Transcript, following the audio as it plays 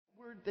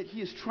that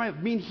he has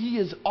triumphed mean he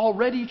has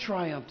already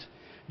triumphed.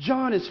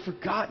 John has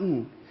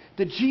forgotten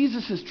that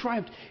Jesus has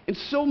triumphed. And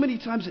so many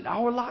times in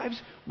our lives,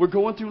 we're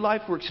going through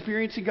life, we're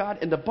experiencing God,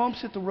 and the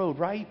bumps hit the road,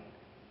 right?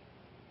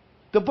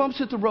 The bumps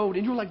hit the road,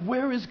 and you're like,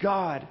 where is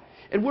God?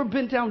 And we're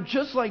bent down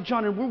just like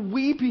John, and we're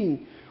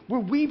weeping. We're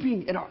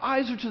weeping, and our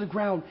eyes are to the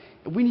ground,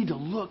 and we need to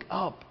look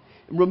up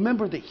and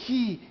remember that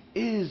he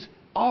is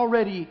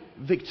already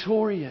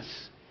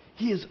victorious.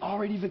 He is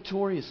already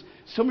victorious.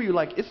 Some of you are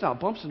like, it's not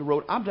bumps in the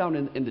road. I'm down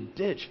in the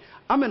ditch.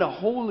 I'm in a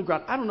hole in the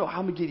ground. I don't know how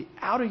I'm going to get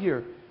out of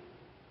here.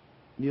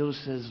 Neil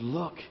says,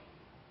 look,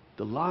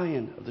 the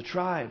Lion of the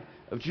tribe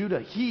of Judah,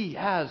 he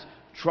has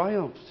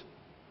triumphed.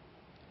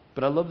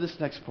 But I love this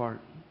next part.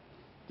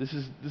 This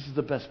is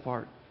the best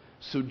part.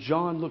 So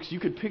John looks.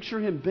 You could picture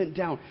him bent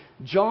down.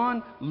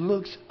 John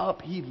looks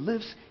up. He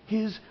lifts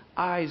his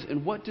eyes.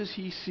 And what does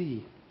he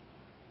see?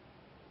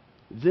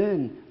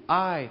 Then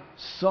I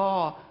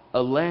saw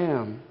a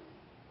lamb,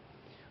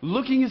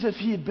 looking as if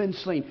he had been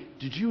slain.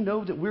 Did you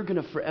know that we're going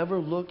to forever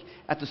look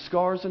at the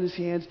scars on his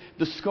hands,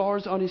 the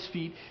scars on his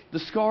feet, the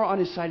scar on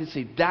his side, and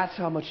say, that's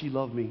how much he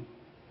loved me?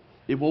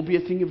 It won't be a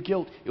thing of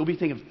guilt. It will be a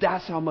thing of,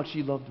 that's how much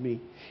he loved me.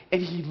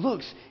 And he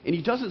looks, and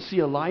he doesn't see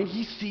a lion.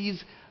 He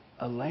sees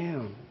a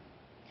lamb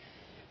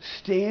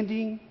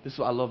standing.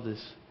 I love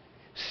this.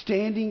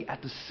 Standing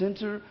at the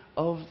center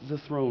of the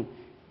throne,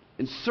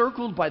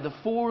 encircled by the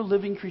four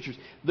living creatures.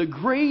 The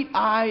great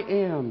I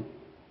am,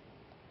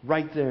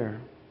 right there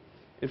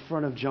in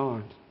front of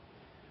John.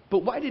 But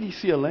why did he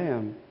see a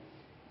lamb?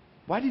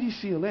 Why did he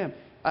see a lamb?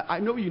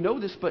 I know you know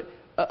this, but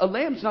a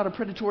lamb's not a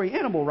predatory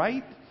animal,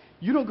 right?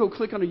 You don't go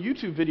click on a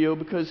YouTube video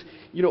because,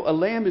 a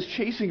lamb is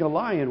chasing a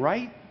lion,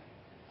 right?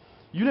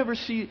 You never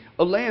see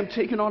a lamb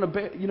taking on a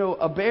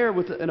bear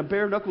in a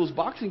bare knuckles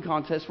boxing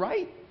contest,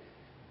 right?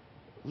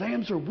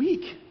 Lambs are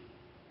weak.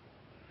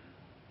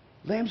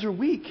 Lambs are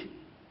weak.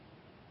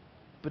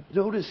 But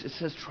notice it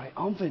says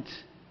triumphant.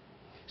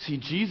 See,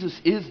 Jesus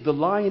is the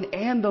lion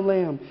and the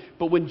lamb.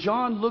 But when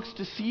John looks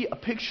to see a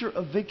picture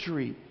of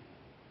victory,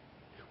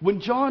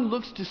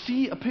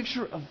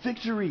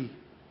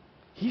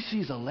 he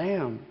sees a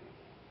lamb.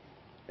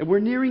 And we're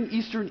nearing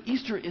Easter, and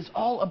Easter is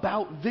all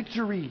about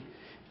victory.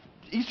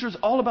 Easter is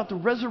all about the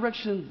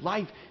resurrection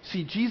life.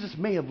 See, Jesus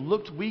may have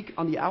looked weak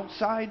on the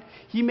outside.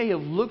 He may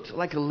have looked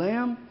like a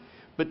lamb.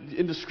 But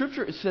in the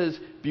scripture it says,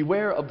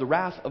 beware of the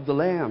wrath of the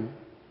lamb.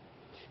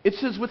 It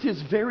says with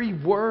his very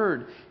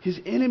word, his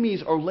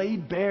enemies are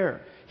laid bare.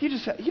 He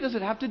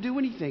doesn't have to do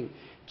anything.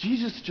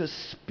 Jesus just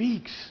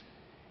speaks,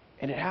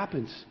 and it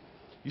happens.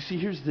 You see,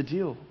 here's the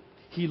deal.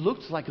 He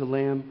looked like a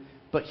lamb,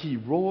 but he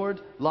roared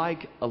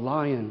like a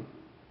lion.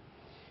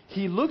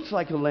 He looked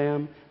like a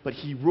lamb, but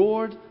he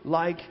roared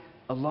like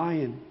a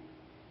lion.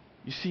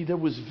 You see, there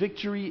was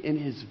victory in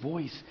his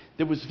voice.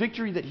 There was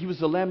victory that he was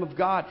the Lamb of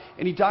God,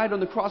 and he died on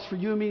the cross for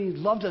you and me, and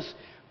he loved us.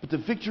 But the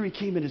victory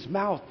came in his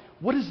mouth.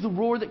 What is the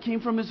roar that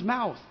came from his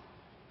mouth?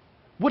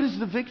 What is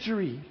the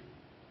victory?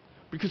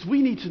 Because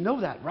we need to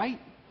know that, right?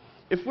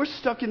 If we're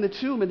stuck in the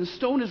tomb and the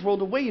stone is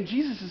rolled away and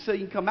Jesus is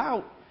saying, come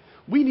out,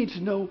 we need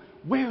to know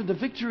where the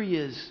victory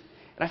is.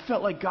 And I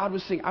felt like God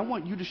was saying, I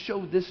want you to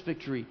show this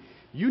victory.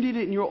 You need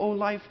it in your own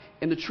life,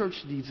 and the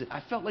church needs it.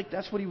 I felt like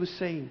that's what he was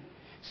saying.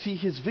 See,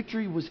 his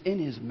victory was in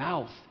his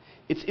mouth.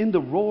 It's in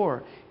the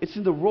roar. It's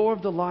in the roar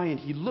of the lion.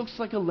 He looks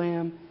like a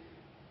lamb,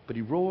 but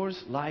he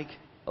roars like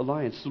a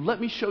lion. So let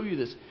me show you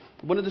this.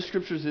 One of the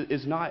scriptures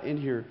is not in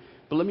here,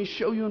 but let me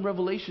show you in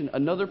Revelation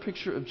another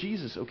picture of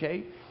Jesus,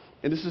 okay?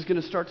 And this is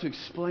going to start to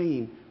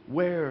explain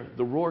where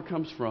the roar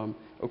comes from,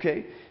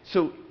 okay?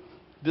 So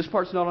this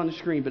part's not on the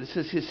screen, but it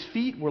says his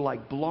feet were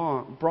like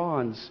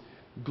bronze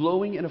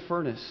glowing in a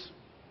furnace.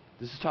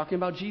 This is talking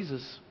about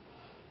Jesus.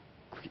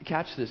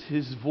 Catch this.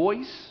 His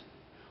voice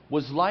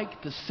was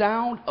like the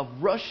sound of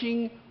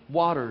rushing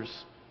waters.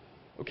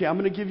 Okay, I'm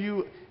going to give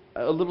you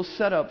a little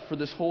setup for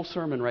this whole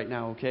sermon right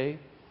now, okay?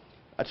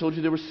 I told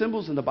you there were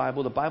symbols in the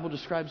Bible. The Bible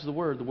describes the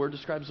Word. The Word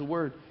describes the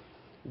Word.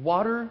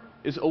 Water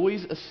is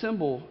always a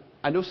symbol.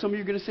 I know some of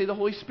you are going to say the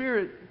Holy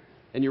Spirit,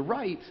 and you're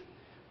right,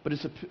 but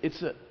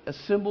it's a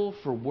symbol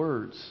for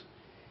words.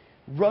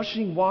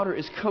 Rushing water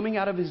is coming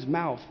out of his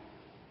mouth.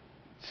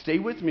 Stay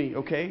with me,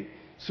 okay?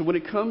 So when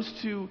it comes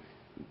to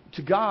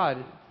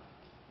God,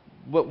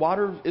 what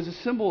water is a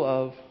symbol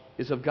of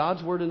is of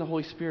God's Word and the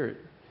Holy Spirit.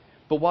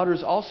 But water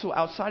is also,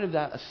 outside of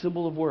that, a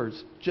symbol of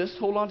words. Just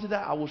hold on to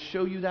that. I will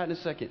show you that in a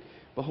second.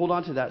 But hold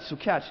on to that. So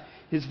catch.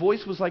 His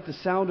voice was like the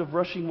sound of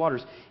rushing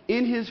waters.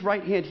 In his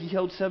right hand he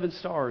held 7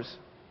 stars.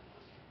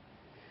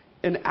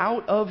 And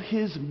out of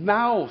his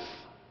mouth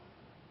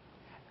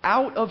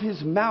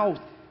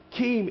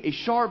came a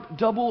sharp,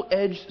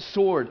 double-edged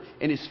sword.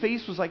 And his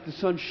face was like the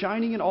sun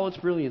shining in all its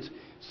brilliance.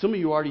 Some of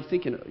you are already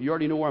thinking, you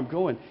already know where I'm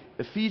going.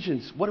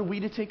 Ephesians, what are we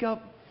to take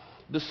up?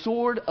 The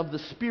sword of the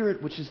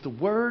Spirit, which is the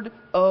Word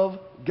of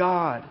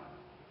God.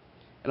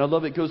 And I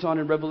love it goes on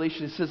in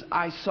Revelation. It says,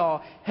 I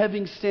saw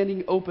heaven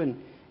standing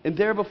open, and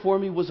there before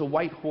me was a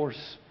white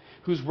horse,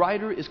 whose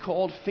rider is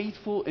called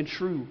Faithful and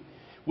True.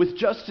 With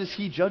justice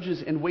he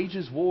judges and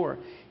wages war.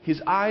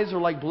 His eyes are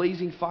like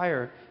blazing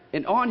fire,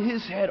 And on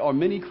his head are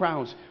many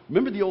crowns.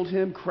 Remember the old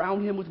hymn,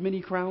 crown him with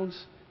many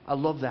crowns? I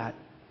love that.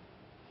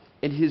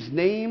 And his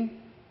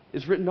name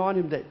is written on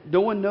him that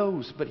no one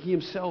knows but he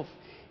himself.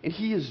 And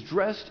he is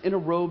dressed in a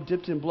robe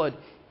dipped in blood.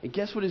 And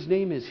guess what his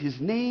name is? His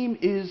name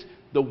is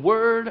the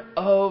Word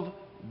of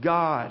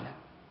God.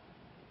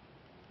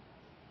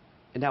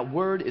 And that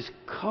word is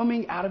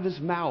coming out of his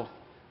mouth,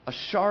 a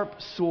sharp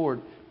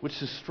sword, which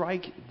to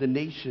strike the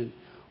nation.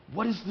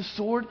 What is the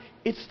sword?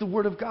 It's the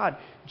Word of God.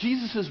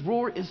 Jesus'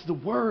 roar is the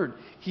Word.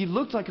 He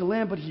looked like a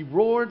lamb, but he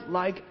roared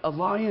like a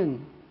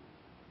lion.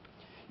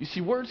 You see,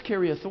 words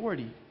carry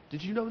authority.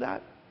 Did you know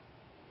that?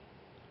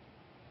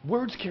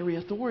 Words carry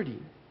authority.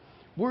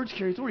 Words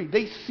carry authority.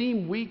 They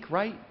seem weak,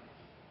 right?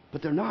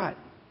 But they're not.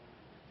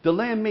 The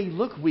lamb may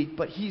look weak,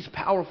 but he's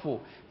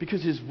powerful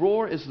because his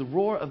roar is the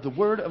roar of the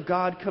Word of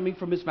God coming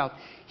from his mouth.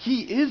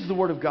 He is the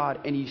Word of God,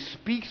 and he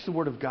speaks the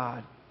Word of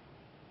God.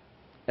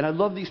 And I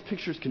love these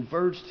pictures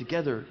converge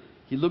together.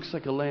 He looks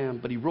like a lamb,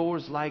 but he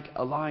roars like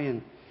a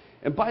lion.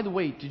 And by the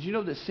way, did you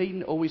know that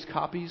Satan always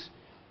copies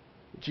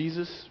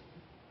Jesus?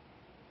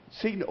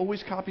 Satan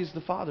always copies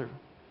the Father.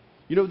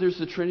 You know, there's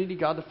the Trinity,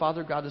 God the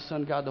Father, God the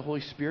Son, God the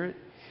Holy Spirit.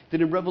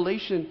 Then in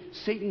Revelation,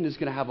 Satan is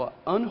going to have an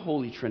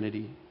unholy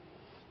Trinity.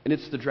 And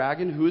it's the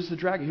dragon. Who is the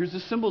dragon? Here's the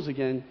symbols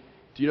again.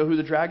 Do you know who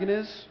the dragon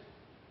is?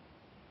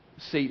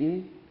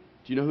 Satan.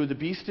 Do you know who the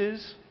beast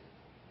is?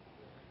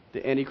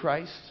 The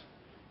Antichrist.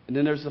 And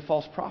then there's the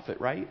false prophet,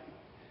 right?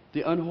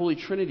 The unholy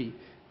Trinity.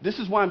 This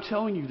is why I'm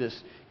telling you this,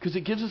 because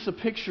it gives us a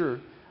picture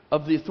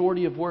of the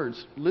authority of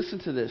words. Listen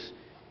to this.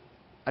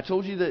 I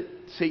told you that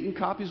Satan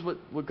copies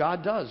what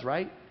God does,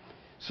 right?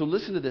 So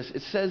listen to this.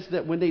 It says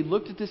that when they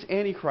looked at this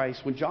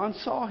Antichrist, when John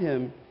saw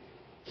him,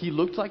 he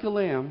looked like a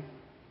lamb,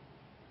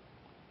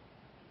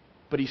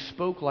 but he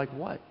spoke like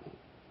what?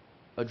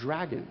 A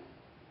dragon.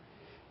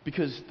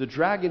 Because the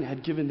dragon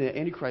had given the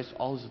Antichrist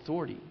all his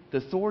authority. The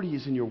authority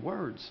is in your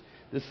words.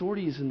 The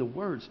authority is in the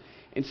words.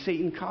 And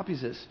Satan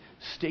copies this.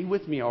 Stay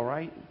with me, all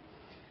right?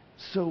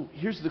 So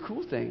here's the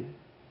cool thing.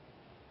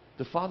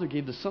 The Father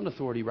gave the Son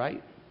authority,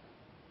 right?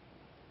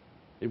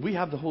 And we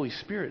have the Holy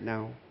Spirit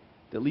now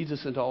that leads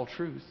us into all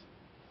truth.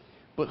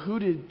 But who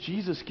did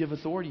Jesus give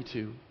authority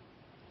to?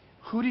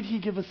 Who did he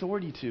give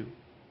authority to?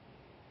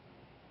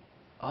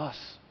 Us,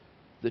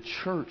 the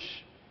church.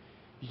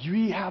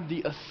 We have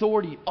the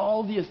authority,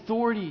 all the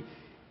authority.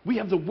 We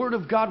have the Word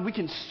of God. We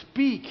can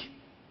speak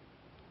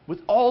with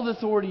all the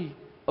authority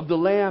of the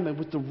Lamb and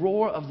with the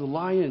roar of the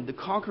lion, the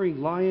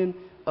conquering Lion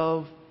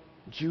of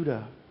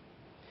Judah.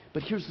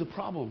 But here's the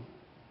problem.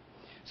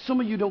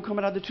 Some of you don't come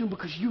out of the tomb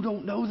because you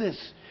don't know this.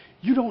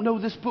 You don't know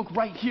this book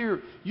right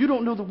here. You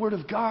don't know the Word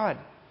of God.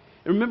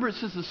 And remember, it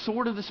says the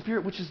sword of the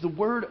Spirit, which is the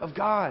Word of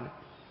God.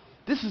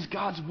 This is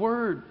God's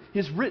Word,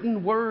 His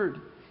written Word.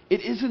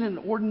 It isn't an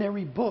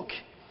ordinary book.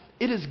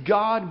 It is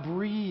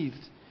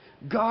God-breathed.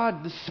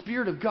 God, the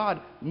Spirit of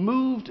God,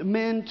 moved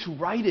men to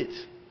write it.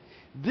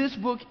 This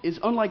book is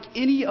unlike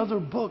any other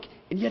book,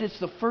 and yet it's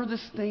the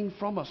furthest thing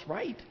from us,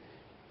 right?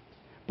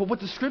 But what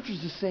the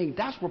Scriptures is saying,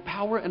 that's where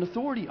power and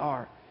authority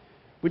are.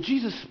 When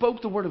Jesus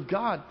spoke the Word of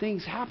God,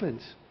 things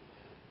happened.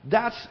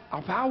 That's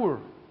our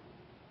power.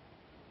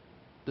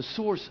 The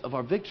source of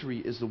our victory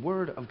is the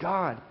Word of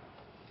God.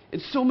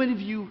 And so many of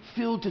you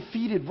feel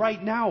defeated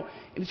right now,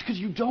 and it's because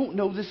you don't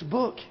know this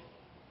book.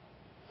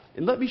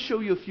 And let me show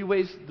you a few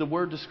ways the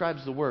Word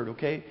describes the Word,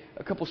 okay?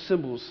 A couple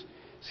symbols.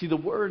 See, the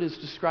Word is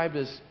described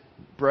as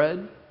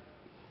bread.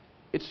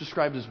 It's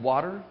described as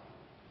water.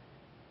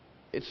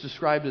 It's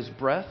described as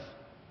breath.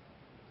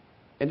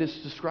 And it's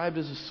described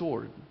as a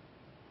sword.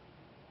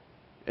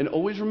 And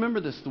always remember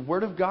this, the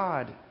Word of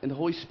God and the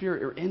Holy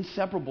Spirit are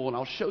inseparable, and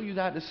I'll show you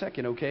that in a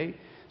second, okay?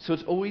 So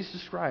it's always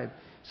described.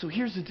 So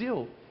here's the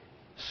deal.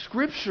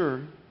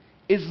 Scripture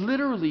is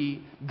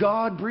literally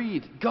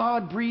God-breathed.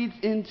 God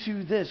breathed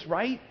into this,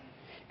 right?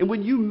 And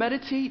when you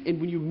meditate and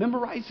when you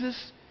memorize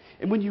this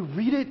and when you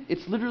read it,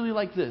 it's literally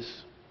like this.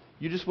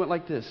 You just went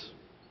like this.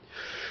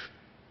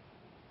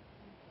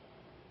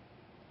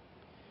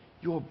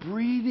 You're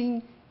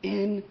breathing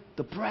in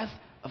the breath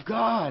of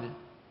God.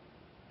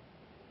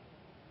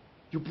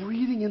 You're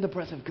breathing in the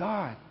breath of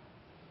God.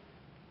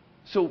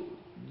 So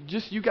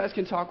just you guys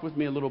can talk with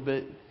me a little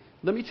bit.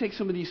 Let me take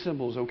some of these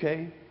symbols,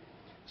 okay?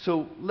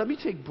 So let me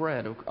take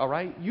bread, all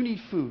right? You need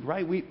food,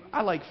 right?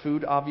 I like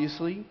food,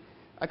 obviously.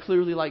 I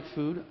clearly like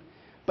food.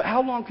 But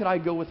how long could I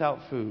go without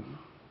food?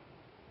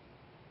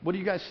 What do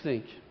you guys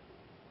think?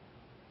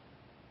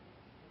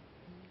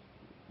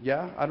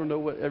 Yeah, I don't know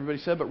what everybody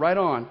said, but right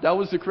on. That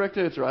was the correct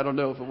answer. I don't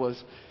know if it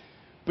was.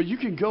 But you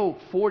can go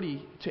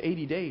 40 to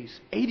 80 days.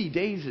 80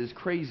 days is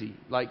crazy.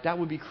 Like, that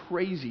would be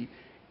crazy.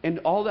 And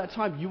all that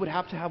time, you would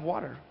have to have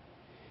water.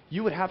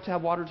 You would have to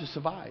have water to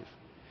survive.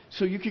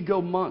 So you could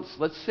go months.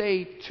 Let's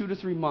say 2 to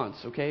 3 months,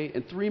 okay?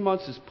 And 3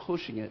 months is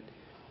pushing it.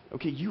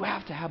 Okay, you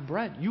have to have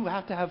bread. You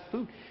have to have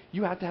food.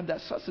 You have to have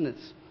that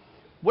sustenance.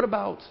 What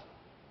about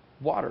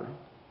water?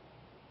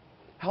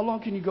 How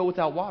long can you go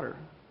without water?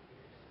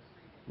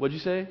 What'd you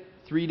say?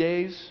 3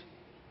 days?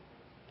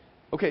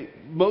 Okay,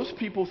 most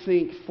people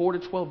think 4 to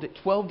 12 days.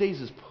 12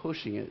 days is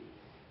pushing it.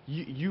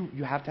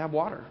 You have to have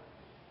water.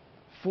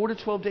 4 to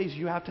 12 days,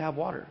 you have to have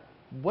water.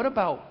 What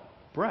about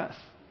breath?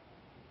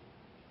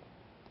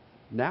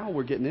 Now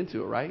we're getting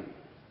into it, right?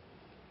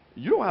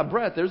 You don't have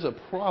breath, there's a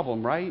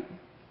problem, right?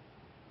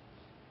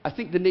 I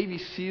think the Navy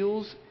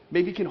SEALs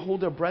maybe can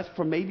hold their breath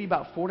for maybe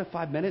about 4 to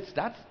 5 minutes.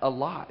 That's a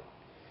lot.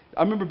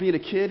 I remember being a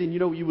kid, and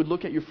you would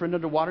look at your friend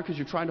underwater because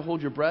you're trying to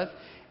hold your breath,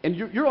 and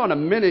you're on a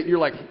minute, you're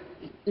like,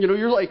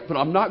 but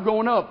I'm not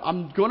going up.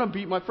 I'm going to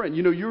beat my friend.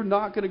 You're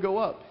not going to go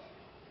up.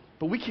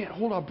 But we can't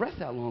hold our breath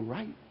that long,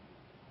 right?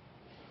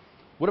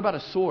 What about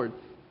a sword?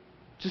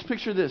 Just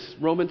picture this,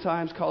 Roman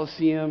times,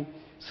 Colosseum.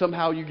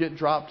 Somehow you get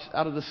dropped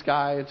out of the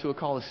sky into a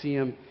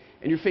Colosseum,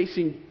 and you're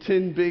facing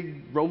 10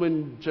 big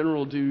Roman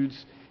general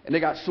dudes, and they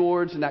got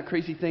swords and that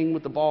crazy thing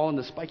with the ball and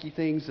the spiky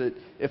things that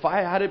if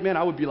I had it, man,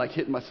 I would be like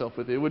hitting myself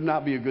with it. It would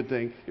not be a good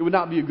thing. It would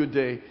not be a good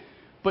day.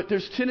 But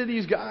there's 10 of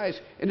these guys,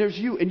 and there's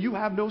you, and you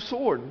have no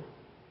sword.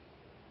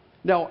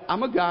 Now,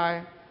 I'm a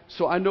guy,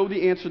 so I know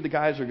the answer the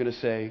guys are going to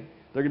say.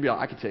 They're going to be like,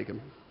 I can take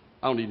him.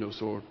 I don't need no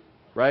sword,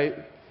 right?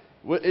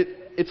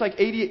 It's like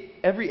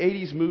every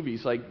 80s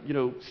movies, like,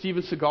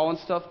 Steven Seagal and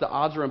stuff, the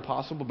odds are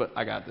impossible, but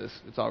I got this.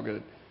 It's all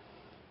good.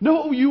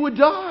 No, you would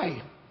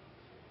die.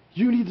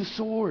 You need the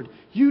sword.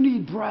 You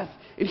need breath.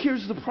 And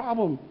here's the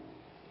problem.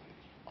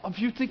 If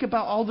you think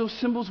about all those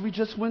symbols we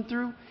just went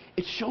through,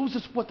 it shows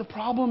us what the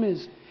problem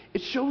is.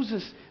 It shows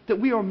us that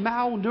we are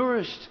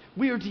malnourished,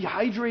 we are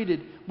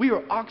dehydrated, we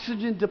are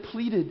oxygen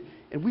depleted,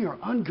 and we are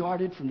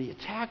unguarded from the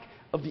attack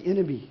of the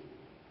enemy.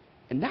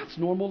 And that's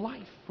normal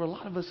life for a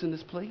lot of us in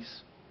this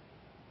place.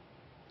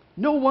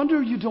 No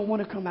wonder you don't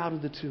want to come out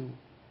of the tomb.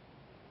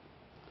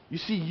 You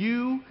see,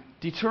 you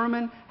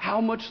determine how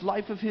much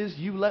life of His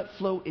you let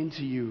flow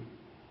into you.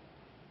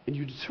 And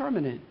you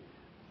determine it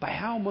by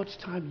how much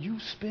time you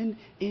spend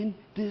in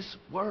this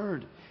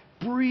Word,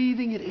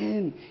 breathing it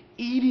in,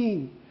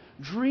 eating,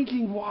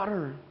 drinking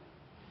water.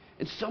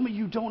 And some of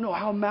you don't know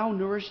how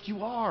malnourished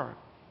you are.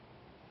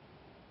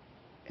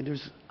 And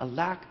there's a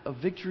lack of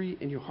victory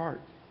in your heart.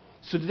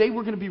 So today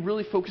we're going to be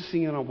really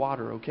focusing in on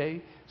water,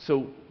 okay?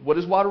 So what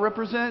does water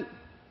represent?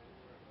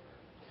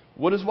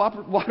 What does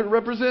water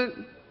represent?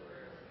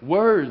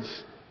 Words.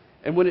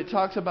 And when it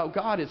talks about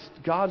God, it's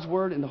God's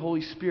Word and the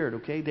Holy Spirit,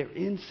 okay? They're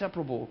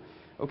inseparable.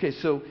 Okay,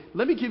 so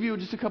let me give you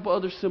just a couple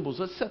other symbols.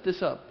 Let's set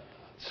this up.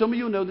 Some of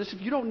you know this.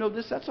 If you don't know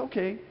this, that's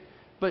okay.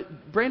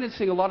 But Brandon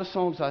sang a lot of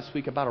songs last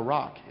week about a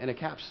rock and a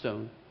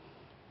capstone.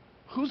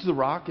 Who's the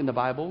rock in the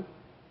Bible?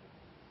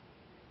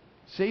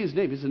 Say His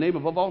name. It's the name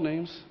above all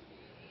names.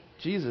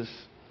 Jesus.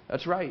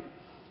 That's right.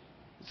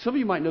 Some of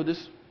you might know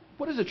this.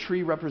 What does a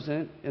tree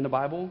represent in the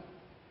Bible?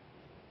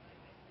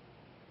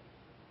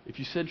 If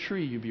you said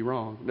tree, you'd be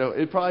wrong. No,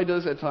 it probably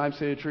does at times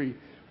say a tree.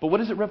 But what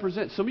does it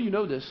represent? Some of you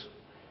know this.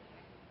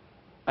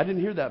 I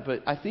didn't hear that,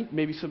 but I think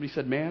maybe somebody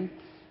said man.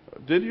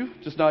 Did you?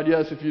 Just nod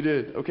yes if you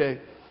did.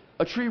 Okay.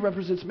 A tree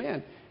represents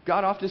man.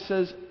 God often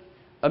says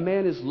a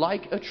man is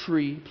like a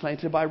tree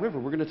planted by a river.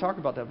 We're going to talk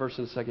about that verse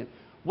in a second.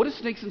 What do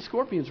snakes and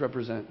scorpions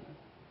represent?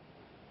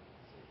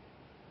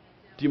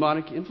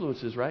 Demonic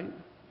influences, right?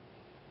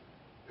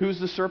 Who's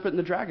the serpent and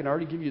the dragon? I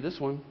already give you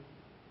this one.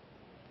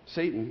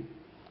 Satan.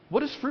 What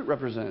does fruit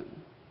represent?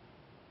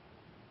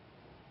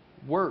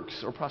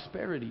 Works or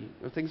prosperity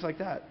or things like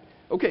that.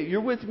 Okay,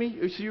 you're with me?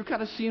 So you're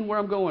kind of seeing where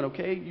I'm going,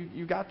 okay?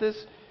 You got this?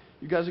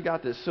 You guys have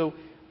got this. So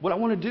what I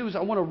want to do is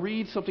I want to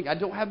read something. I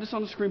don't have this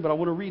on the screen, but I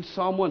want to read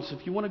Psalm 1. So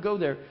if you want to go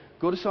there,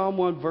 go to Psalm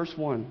 1, verse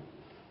 1.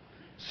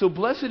 So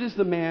blessed is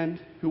the man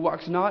who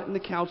walks not in the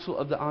counsel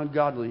of the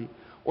ungodly,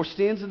 or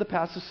stands in the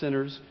paths of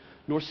sinners,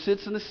 nor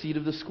sits in the seat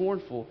of the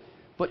scornful.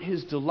 But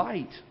his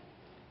delight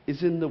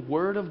is in the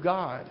Word of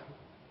God.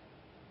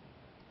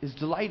 His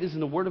delight is in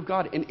the Word of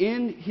God. And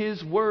in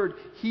His Word,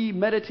 he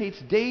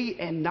meditates day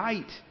and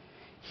night.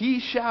 He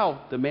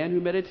shall, the man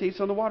who meditates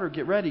on the water,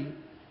 get ready,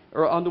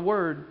 or on the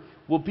Word,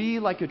 will be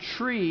like a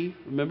tree,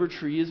 remember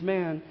tree is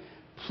man,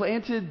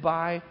 planted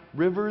by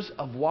rivers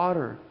of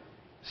water.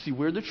 See,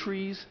 we're the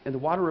trees, and the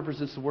water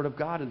represents the Word of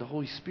God and the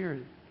Holy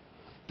Spirit,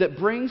 that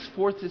brings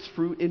forth its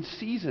fruit in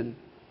season,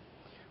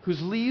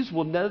 whose leaves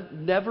will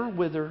never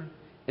wither,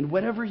 and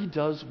whatever he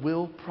does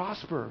will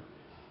prosper.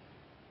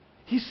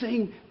 He's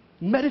saying,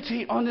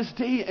 meditate on this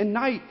day and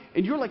night,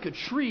 and you're like a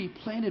tree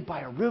planted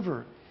by a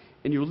river,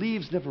 and your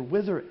leaves never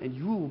wither, and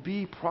you will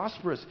be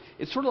prosperous.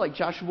 It's sort of like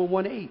Joshua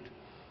 1:8.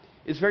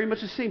 It's very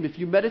much the same. If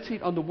you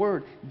meditate on the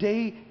Word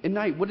day and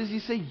night, what does he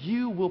say?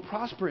 You will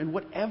prosper in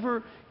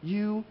whatever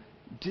you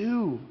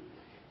do.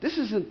 This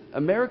isn't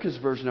America's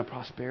version of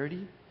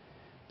prosperity.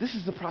 This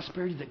is the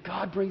prosperity that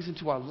God brings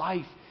into our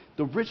life,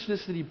 the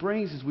richness that He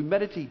brings as we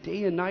meditate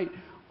day and night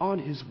on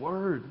His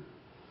Word.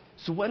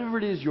 So whatever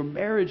it is, your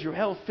marriage, your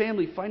health,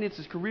 family,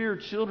 finances, career,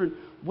 children,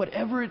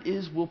 whatever it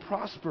is will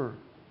prosper.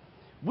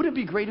 Wouldn't it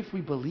be great if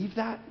we believed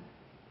that?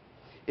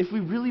 If we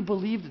really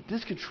believed that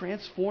this could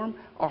transform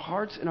our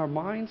hearts and our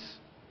minds?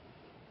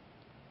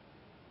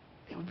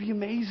 It would be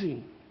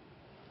amazing.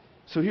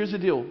 So here's the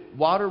deal.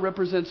 Water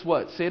represents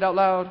what? Say it out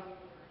loud.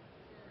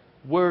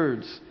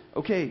 Words.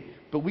 Okay,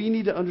 but we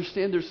need to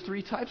understand there's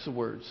three types of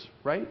words,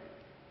 right?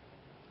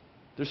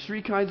 There's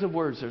three kinds of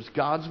words. There's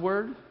God's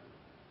word,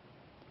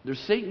 there's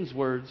Satan's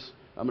words.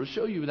 I'm going to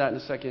show you that in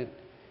a second.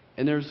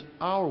 And there's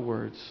our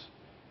words.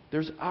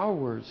 There's our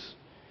words.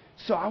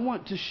 So I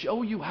want to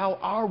show you how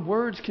our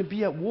words can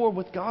be at war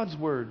with God's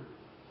word.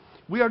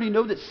 We already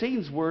know that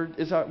Satan's word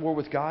is at war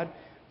with God,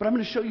 but I'm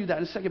going to show you that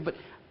in a second. But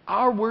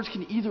our words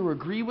can either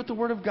agree with the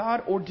word of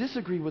God or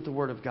disagree with the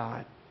word of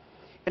God.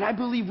 And I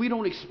believe we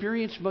don't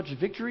experience much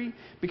victory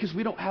because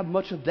we don't have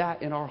much of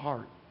that in our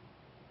heart.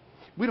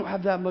 We don't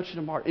have that much in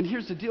our heart. And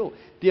here's the deal.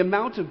 The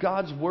amount of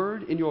God's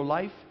word in your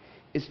life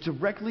is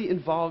directly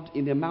involved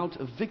in the amount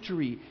of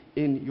victory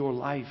in your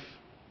life.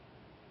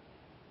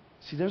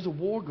 See, there's a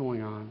war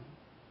going on.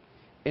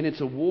 And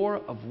it's a war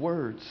of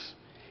words.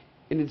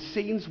 And it's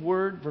Satan's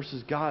word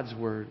versus God's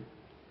word.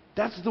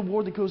 That's the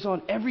war that goes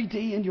on every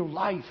day in your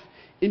life,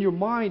 in your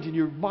mind,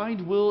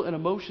 will, and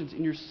emotions,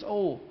 in your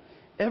soul,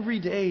 every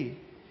day.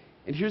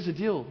 And here's the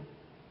deal.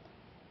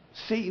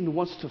 Satan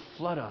wants to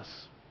flood us.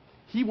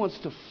 He wants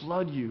to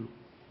flood you.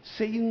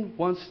 Satan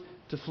wants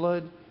to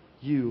flood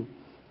you.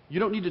 You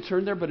don't need to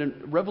turn there, but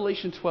in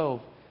Revelation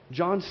 12,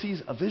 John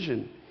sees a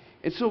vision.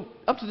 And so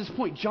up to this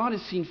point, John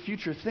has seen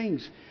future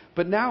things.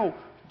 But now,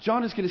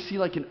 John is going to see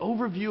like an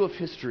overview of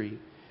history.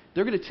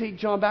 They're going to take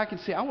John back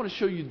and say, I want to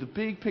show you the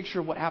big picture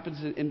of what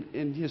happens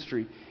in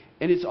history.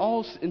 And it's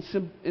all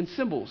in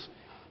symbols.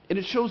 And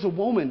it shows a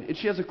woman, and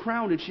she has a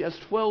crown, and she has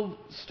 12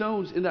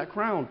 stones in that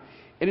crown.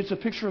 And it's a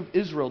picture of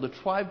Israel, the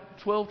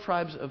 12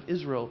 tribes of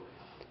Israel.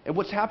 And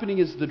what's happening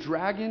is the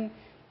dragon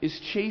is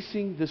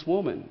chasing this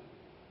woman.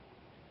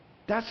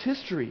 That's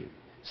history.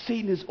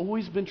 Satan has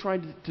always been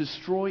trying to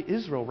destroy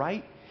Israel,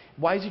 right?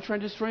 Why is he trying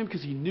to destroy him?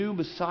 Because he knew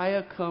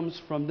Messiah comes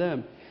from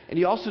them. And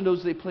he also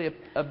knows they play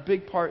a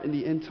big part in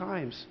the end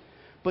times.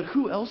 But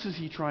who else is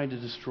he trying to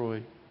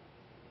destroy?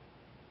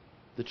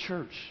 The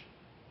church.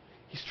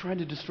 He's trying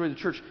to destroy the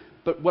church.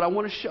 But what I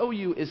want to show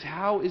you is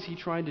how is he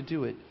trying to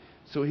do it.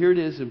 So here it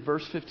is in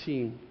verse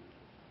 15.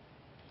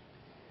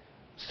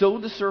 So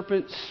the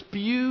serpent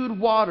spewed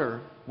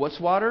water. What's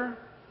water?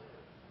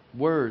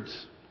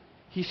 Words.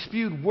 He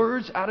spewed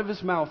words out of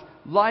his mouth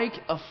like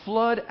a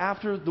flood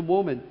after the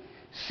woman.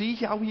 See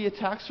how he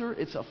attacks her?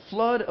 It's a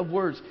flood of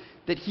words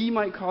that he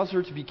might cause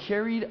her to be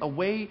carried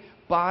away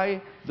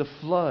by the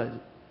flood.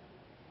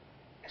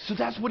 So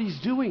that's what he's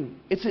doing.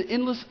 It's an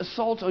endless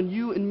assault on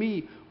you and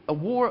me, a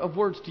war of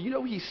words. Do you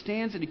know he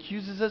stands and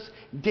accuses us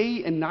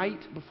day and night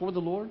before the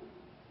Lord?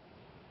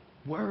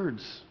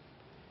 Words.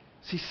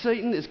 See,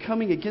 Satan is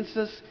coming against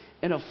us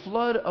in a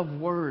flood of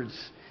words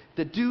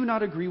that do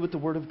not agree with the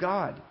word of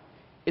God.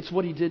 It's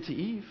what he did to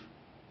Eve.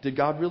 Did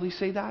God really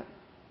say that?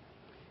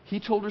 He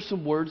told her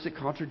some words that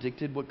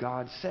contradicted what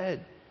God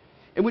said.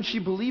 And when she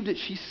believed it,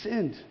 she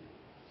sinned.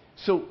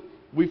 So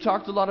we've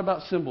talked a lot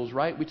about symbols,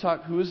 right? We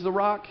talked, who is the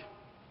rock?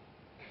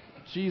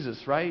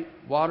 Jesus, right?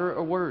 Water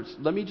or words.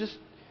 Let me just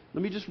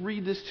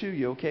read this to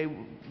you, okay?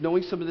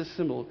 Knowing some of this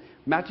symbol.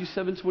 Matthew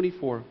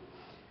 7:24.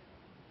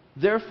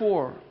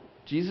 Therefore,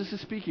 Jesus is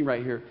speaking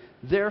right here.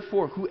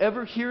 Therefore,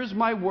 whoever hears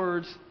my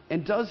words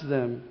and does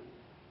them,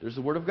 there's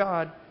the word of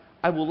God,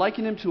 I will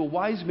liken him to a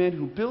wise man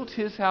who built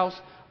his house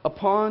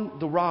upon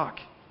the rock.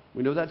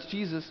 We know that's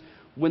Jesus.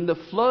 When the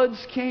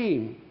floods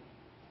came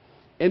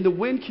and the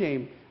wind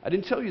came, I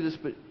didn't tell you this,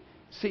 but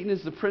Satan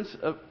is the prince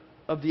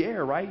of the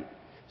air, right?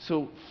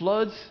 So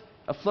floods,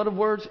 a flood of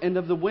words and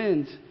of the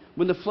wind.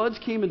 When the floods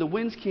came and the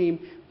winds came,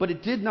 but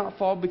it did not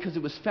fall because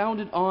it was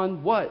founded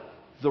on what?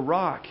 The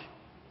rock.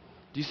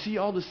 Do you see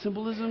all the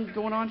symbolism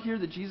going on here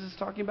that Jesus is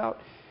talking about?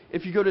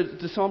 If you go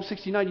to Psalm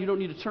 69, you don't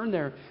need to turn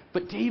there.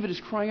 But David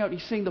is crying out.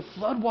 He's saying, the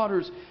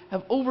floodwaters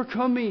have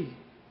overcome me.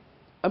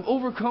 I'm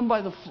overcome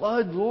by the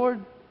flood, Lord.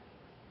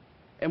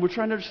 And we're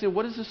trying to understand,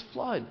 what is this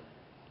flood?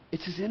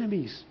 It's his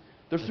enemies.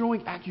 They're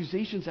throwing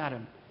accusations at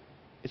him.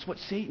 It's what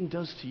Satan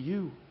does to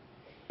you.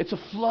 It's a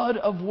flood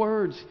of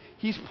words.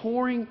 He's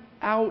pouring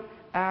out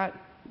at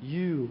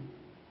you.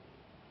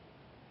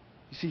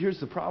 You see, here's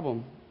the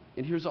problem.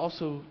 And here's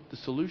also the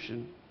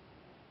solution.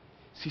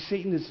 See,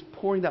 Satan is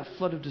pouring that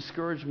flood of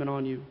discouragement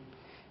on you,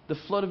 the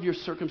flood of your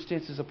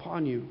circumstances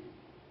upon you.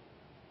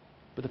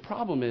 But the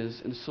problem is,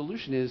 and the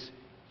solution is,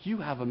 you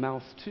have a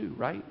mouth too,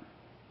 right?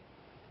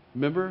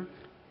 Remember,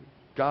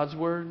 God's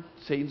word,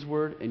 Satan's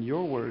word, and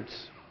your words.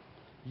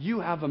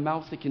 You have a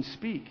mouth that can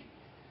speak.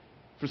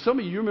 For some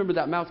of you, you remember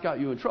that mouth got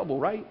you in trouble,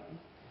 right?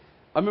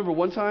 I remember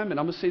one time, and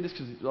I'm going to say this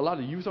because a lot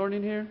of youth aren't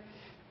in here,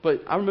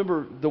 but I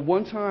remember the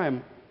one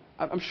time,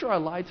 I'm sure I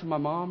lied to my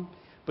mom,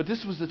 but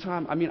this was the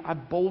time, I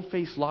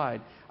bold-faced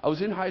lied. I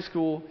was in high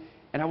school,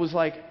 and I was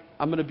like,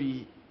 I'm going to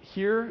be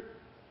here,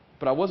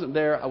 but I wasn't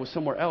there. I was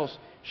somewhere else.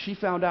 She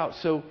found out.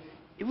 So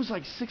it was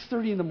like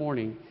 6:30 in the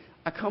morning.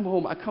 I come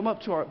home. I come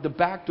up to the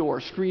back door,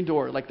 screen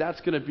door, like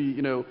that's going to be,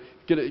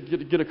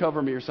 gonna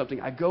cover me or something.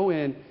 I go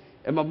in,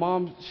 and my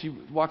mom, she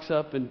walks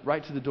up and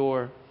right to the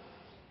door,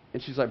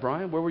 and she's like,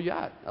 Brian, where were you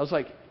at? I was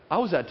like, I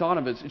was at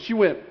Donovan's. And she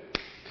went,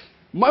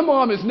 my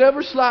mom has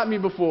never slapped me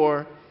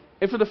before.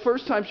 And for the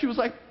first time, she was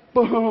like,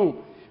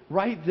 boom,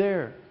 right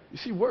there. You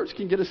see, words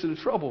can get us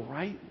into trouble,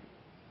 right?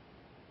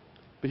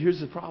 But here's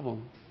the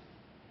problem.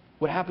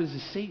 What happens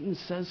is Satan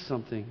says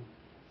something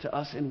to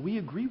us and we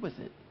agree with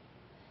it.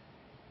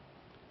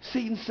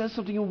 Satan says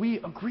something and we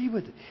agree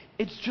with it.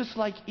 It's just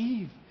like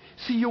Eve.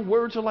 See, your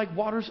words are like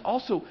waters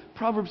also.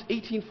 Proverbs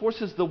 18:4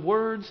 says, the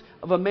words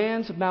of a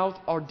man's mouth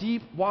are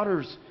deep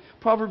waters.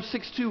 Proverbs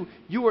 6:2,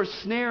 you are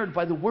snared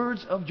by the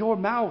words of your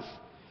mouth.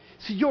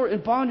 See, you're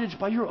in bondage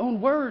by your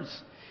own words.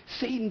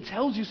 Satan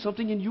tells you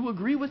something and you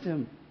agree with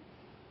him.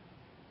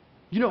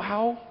 You know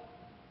how?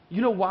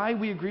 You know why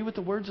we agree with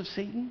the words of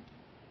Satan?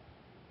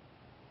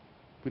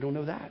 We don't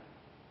know that.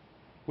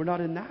 We're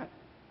not in that.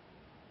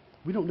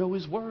 We don't know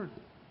his word.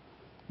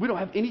 We don't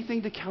have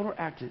anything to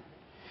counteract it.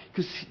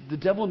 Because the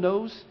devil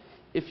knows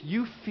if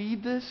you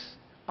feed this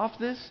off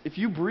this, if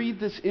you breathe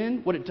this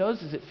in, what it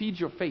does is it feeds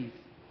your faith.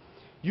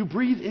 You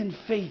breathe in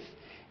faith.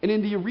 And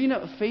in the arena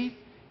of faith,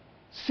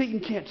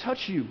 Satan can't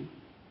touch you.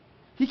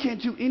 He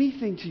can't do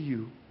anything to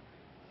you.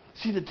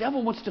 See, the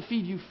devil wants to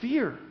feed you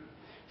fear.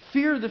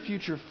 Fear of the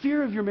future,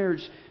 fear of your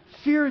marriage,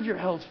 fear of your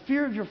health,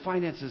 fear of your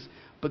finances.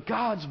 But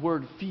God's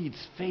word feeds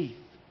faith.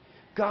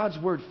 God's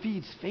word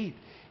feeds faith.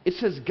 It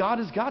says God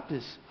has got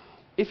this.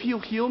 If he'll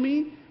heal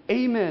me,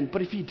 amen.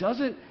 But if he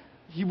doesn't,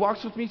 he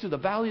walks with me through the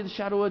valley of the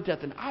shadow of death,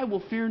 and I will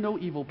fear no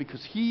evil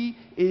because he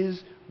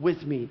is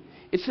with me.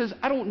 It says,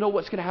 I don't know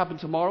what's going to happen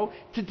tomorrow.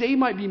 Today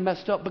might be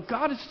messed up, but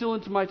God is still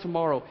into my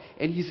tomorrow,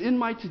 and he's in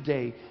my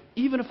today,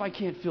 even if I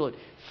can't feel it.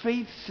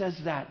 Faith says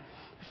that.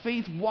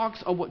 Faith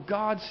walks on what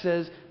God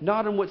says,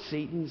 not on what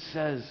Satan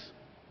says.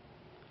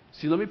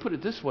 See, let me put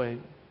it this way.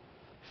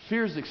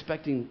 Fear is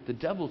expecting the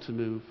devil to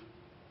move.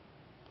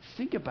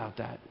 Think about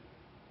that.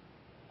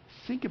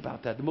 Think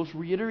about that. The most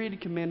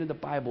reiterated command in the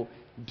Bible,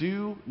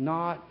 do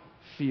not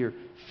fear.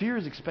 Fear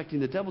is expecting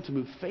the devil to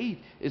move. Faith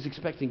is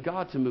expecting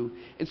God to move.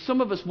 And some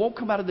of us won't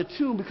come out of the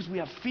tomb because we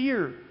have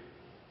fear.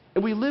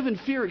 And we live in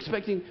fear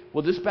expecting,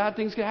 well, this bad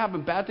thing's going to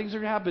happen, bad things are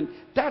going to happen.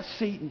 That's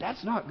Satan.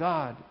 That's not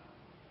God.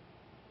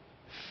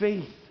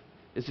 Faith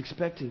is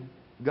expecting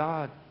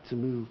God to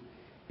move.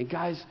 And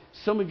guys,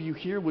 some of you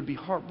here would be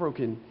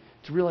heartbroken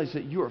to realize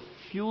that you are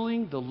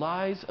fueling the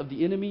lies of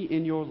the enemy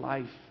in your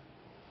life.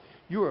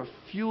 You are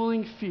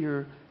fueling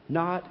fear,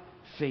 not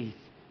faith.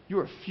 You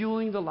are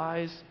fueling the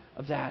lies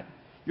of that.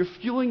 You're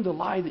fueling the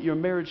lie that your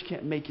marriage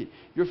can't make it.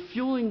 You're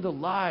fueling the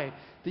lie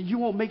that you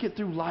won't make it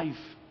through life.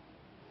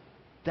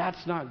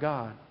 That's not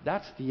God.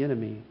 That's the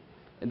enemy.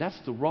 And that's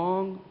the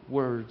wrong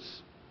words.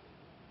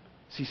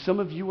 See, some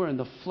of you are in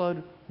the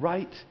flood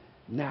right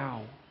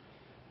now.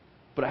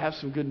 But I have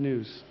some good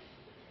news.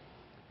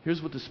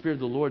 Here's what the Spirit of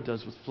the Lord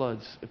does with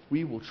floods. If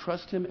we will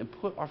trust him and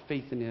put our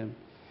faith in him.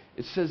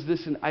 It says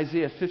this in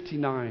Isaiah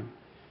 59.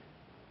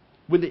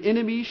 When the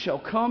enemy shall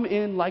come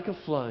in like a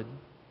flood.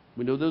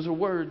 We know those are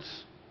words.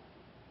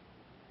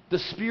 The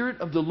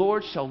Spirit of the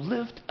Lord shall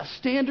lift a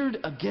standard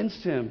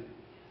against him.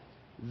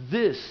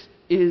 This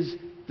is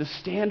the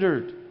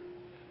standard.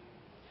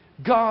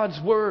 God's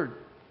word.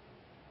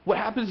 What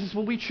happens is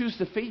when we choose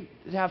to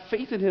have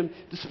faith in him,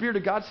 the Spirit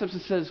of God steps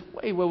and says,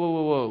 wait,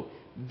 whoa.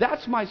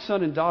 That's my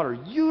son and daughter.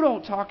 You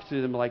don't talk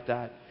to them like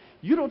that.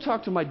 You don't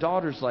talk to my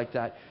daughters like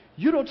that.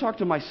 You don't talk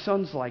to my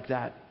sons like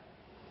that.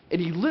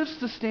 And he lifts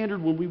the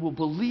standard when we will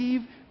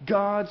believe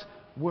God's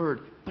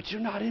word. But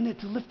you're not in it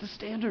to lift the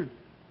standard.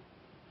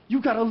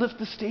 You've got to lift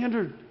the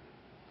standard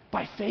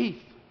by faith,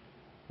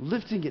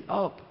 lifting it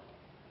up.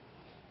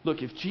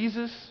 Look, if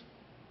Jesus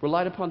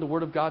relied upon the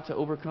word of God to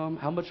overcome,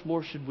 how much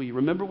more should we?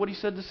 Remember what he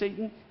said to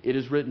Satan? It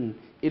is written.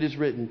 It is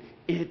written.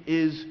 It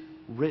is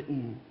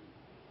written.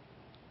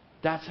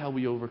 That's how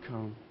we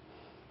overcome.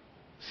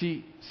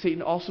 See,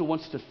 Satan also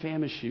wants to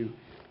famish you.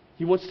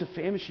 He wants to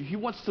famish you. He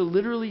wants to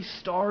literally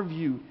starve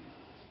you.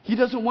 He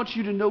doesn't want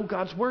you to know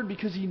God's word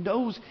because he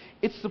knows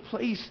it's the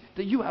place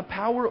that you have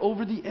power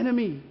over the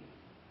enemy.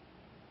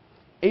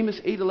 Amos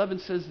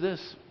 8:11 says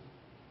this.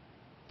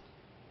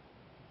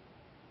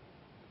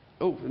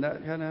 Oh, and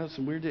that kind of has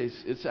some weird days.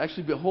 It's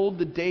actually, behold,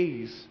 the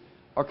days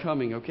are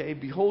coming, okay?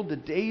 Behold, the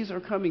days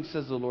are coming,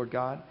 says the Lord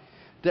God,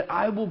 that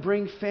I will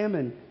bring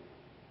famine.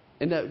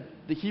 And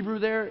the Hebrew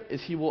there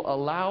is he will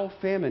allow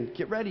famine.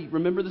 Get ready.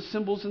 Remember the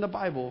symbols in the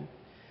Bible.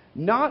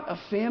 Not a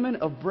famine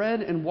of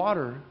bread and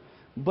water,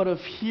 but of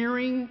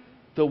hearing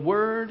the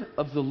word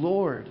of the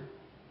Lord.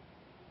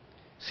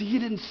 See, he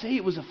didn't say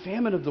it was a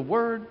famine of the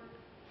word.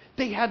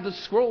 They had the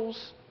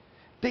scrolls.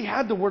 They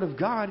had the word of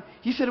God.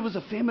 He said it was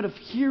a famine of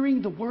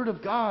hearing the word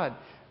of God.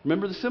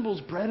 Remember the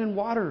symbols, bread and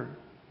water.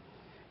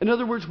 In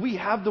other words, we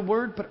have the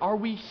word, but are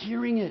we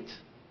hearing it?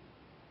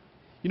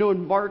 You know,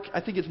 in Mark,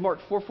 I think it's Mark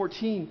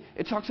 4:14,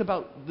 it talks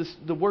about this,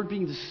 the word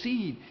being the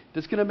seed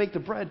that's going to make the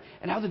bread,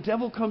 and how the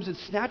devil comes and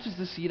snatches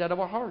the seed out of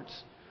our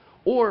hearts.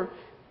 Or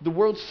the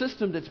world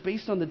system that's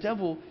based on the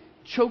devil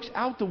chokes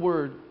out the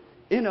word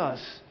in us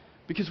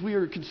because we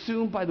are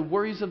consumed by the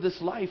worries of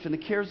this life and the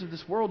cares of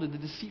this world and the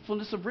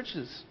deceitfulness of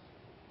riches.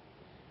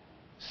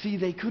 See,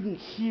 they couldn't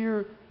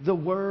hear the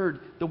word.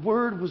 The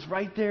word was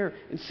right there,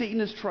 and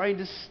Satan is trying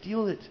to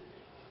steal it.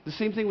 The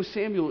same thing with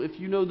Samuel. If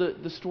you know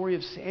the story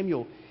of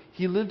Samuel,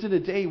 he lived in a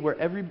day where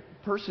every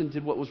person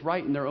did what was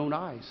right in their own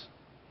eyes.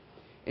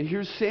 And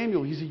here's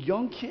Samuel. He's a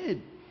young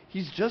kid.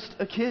 He's just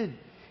a kid.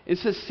 It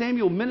says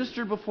Samuel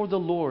ministered before the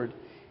Lord,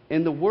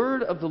 and the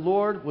word of the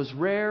Lord was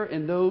rare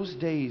in those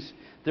days.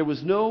 There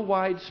was no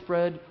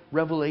widespread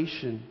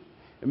revelation.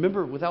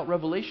 Remember, without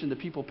revelation, the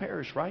people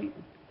perish, right?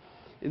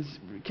 And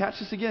catch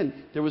this again.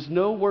 There was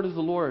no word of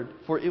the Lord,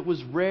 for it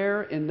was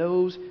rare in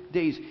those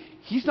days.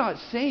 He's not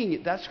saying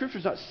it. That scripture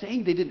is not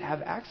saying they didn't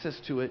have access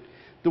to it.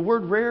 The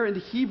word rare in the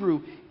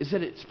Hebrew is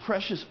that it's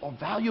precious or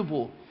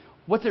valuable.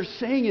 What they're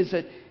saying is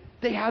that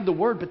they had the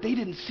word, but they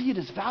didn't see it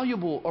as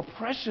valuable or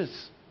precious.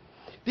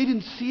 They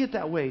didn't see it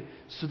that way,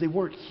 so they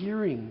weren't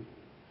hearing.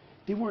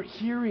 They weren't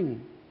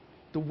hearing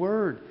the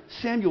word.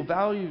 Samuel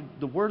valued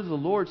the word of the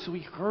Lord, so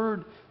he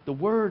heard the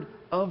word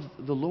of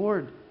the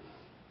Lord.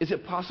 Is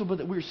it possible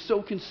that we're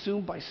so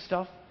consumed by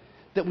stuff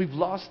that we've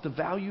lost the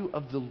value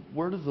of the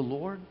word of the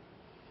Lord?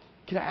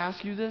 Can I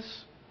ask you this?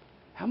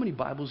 How many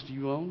Bibles do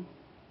you own?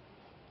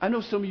 I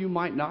know some of you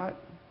might not,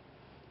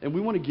 and we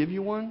want to give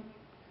you one.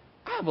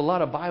 I have a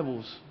lot of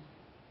Bibles.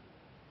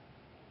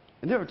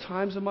 And there are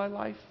times in my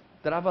life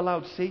that I've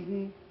allowed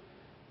Satan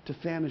to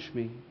famish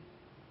me.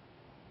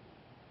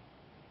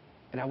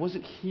 And I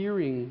wasn't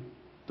hearing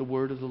the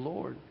word of the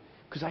Lord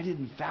because I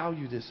didn't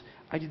value this.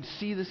 I didn't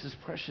see this as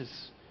precious.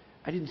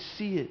 I didn't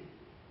see it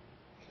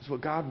as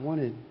what God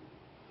wanted.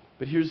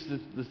 But here's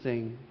the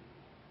thing.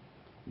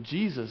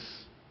 Jesus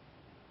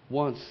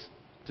wants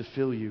to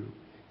fill you.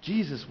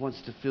 Jesus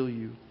wants to fill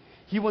you.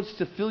 He wants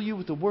to fill you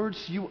with the word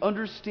so you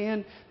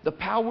understand the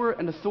power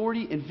and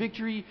authority and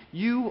victory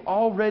you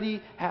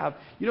already have.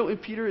 You know, in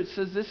Peter it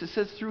says this. It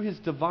says through his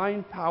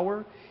divine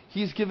power,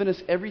 he's given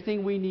us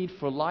everything we need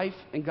for life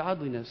and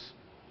godliness.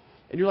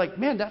 And you're like,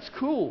 man, that's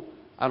cool.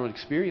 I don't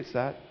experience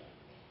that.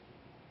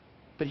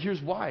 But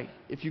here's why.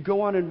 If you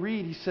go on and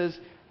read, he says,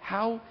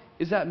 how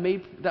is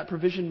that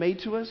provision made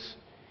to us?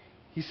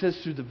 He says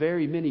through the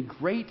very many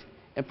great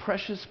and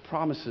precious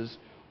promises.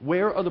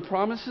 Where are the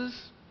promises?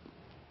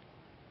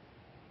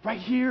 Right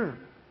here.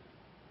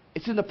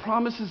 It's in the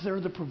promises that are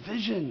the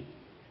provision.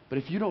 But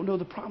if you don't know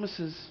the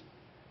promises,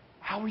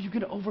 how are you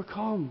going to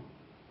overcome?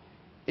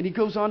 And he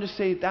goes on to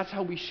say that's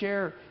how we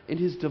share in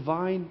his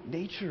divine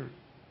nature.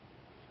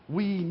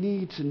 We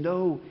need to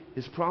know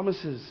his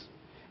promises.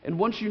 And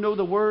once you know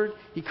the word,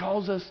 he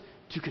calls us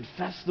to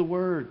confess the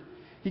word.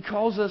 He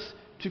calls us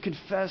to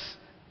confess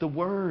the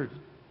word.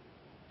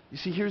 You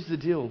see, here's the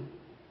deal.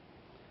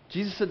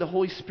 Jesus said the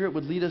Holy Spirit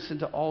would lead us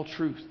into all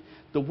truth.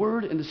 The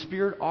Word and the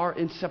Spirit are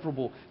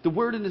inseparable. The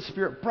Word and the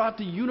Spirit brought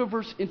the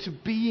universe into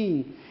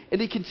being, and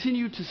they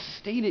continue to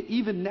sustain it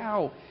even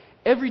now.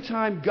 Every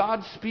time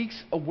God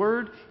speaks a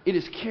word, it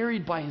is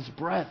carried by His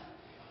breath.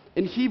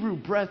 In Hebrew,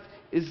 breath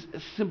is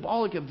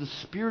symbolic of the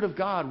Spirit of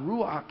God,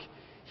 Ruach.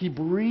 He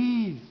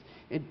breathed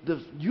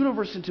the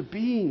universe into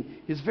being,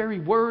 His very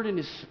Word and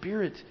His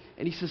Spirit,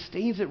 and He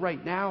sustains it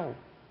right now.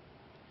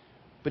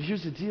 But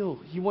here's the deal.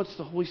 He wants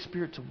the Holy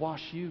Spirit to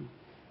wash you.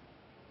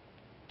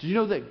 Do you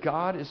know that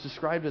God is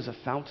described as a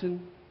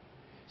fountain?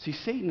 See,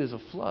 Satan is a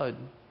flood.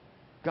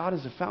 God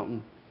is a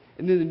fountain.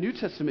 And in the New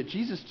Testament,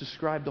 Jesus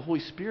described the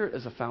Holy Spirit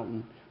as a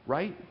fountain,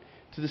 right?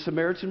 To the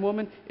Samaritan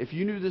woman, if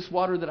you knew this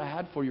water that I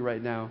had for you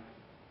right now,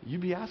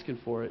 you'd be asking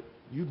for it.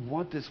 You'd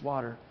want this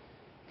water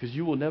because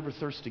you will never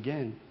thirst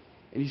again.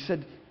 And he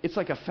said, it's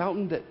like a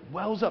fountain that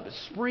wells up, it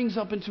springs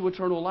up into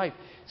eternal life.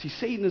 See,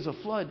 Satan is a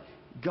flood.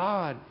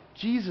 God,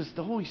 Jesus,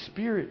 the Holy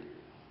Spirit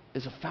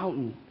is a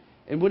fountain.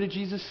 And what did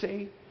Jesus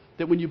say?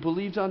 That when you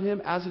believed on Him,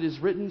 as it is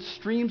written,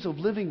 streams of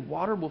living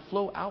water will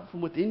flow out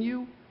from within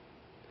you.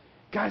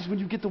 Guys, when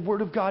you get the Word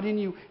of God in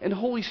you and the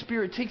Holy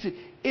Spirit takes it,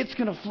 it's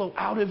going to flow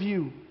out of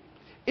you.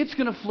 It's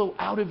going to flow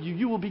out of you.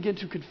 You will begin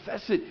to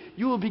confess it.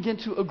 You will begin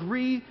to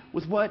agree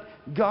with what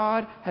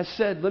God has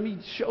said. Let me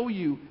show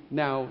you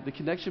now the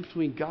connection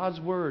between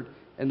God's Word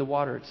and the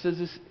water. It says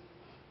this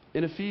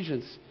in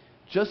Ephesians.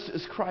 Just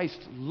as Christ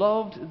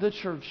loved the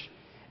church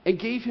and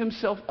gave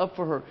Himself up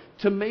for her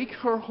to make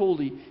her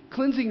holy,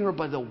 cleansing her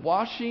by the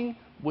washing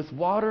with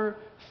water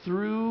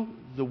through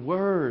the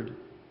Word.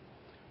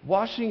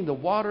 Washing the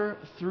water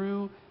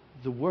through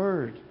the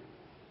Word.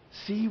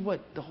 See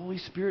what the Holy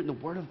Spirit and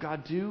the Word of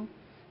God do?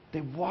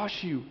 They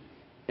wash you.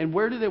 And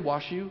where do they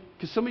wash you?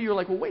 Because some of you are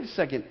like, well, wait a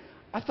second.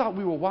 I thought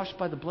we were washed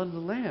by the blood of the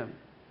Lamb,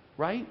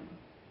 right?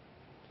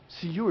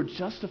 See, you are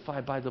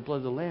justified by the blood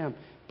of the Lamb,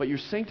 but you're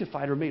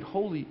sanctified or made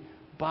holy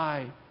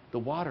by the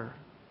water.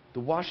 The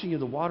washing of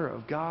the water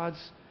of God's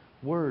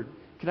Word.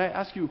 Can I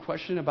ask you a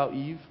question about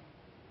Eve?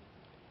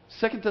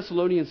 2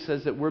 Thessalonians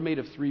says that we're made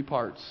of 3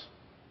 parts.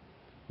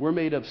 We're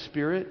made of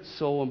spirit,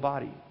 soul, and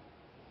body.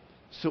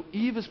 So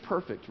Eve is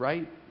perfect,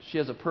 right? She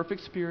has a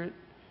perfect spirit,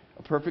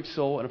 a perfect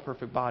soul, and a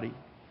perfect body,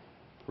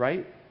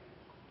 right?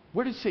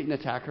 Where did Satan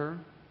attack her?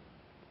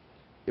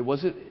 It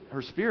wasn't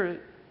her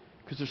spirit,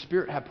 because her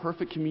spirit had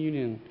perfect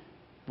communion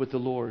with the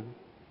Lord.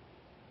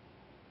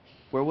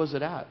 Where was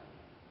it at?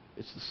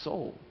 It's the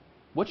soul.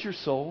 What's your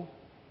soul?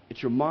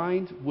 It's your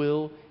mind,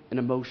 will, and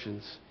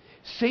emotions.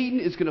 Satan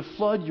is going to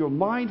flood your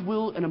mind,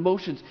 will, and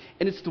emotions.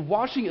 And it's the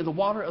washing of the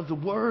water of the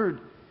Word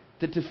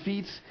that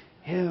defeats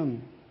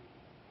him.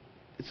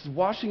 It's the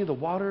washing of the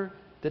water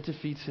that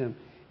defeats him.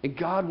 And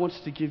God wants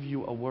to give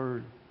you a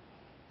word.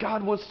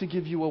 God wants to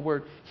give you a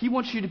word. He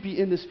wants you to be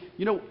in this.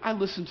 You know, I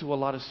listen to a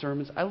lot of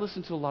sermons. I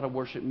listen to a lot of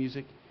worship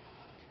music.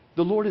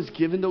 The Lord has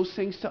given those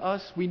things to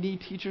us. We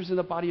need teachers in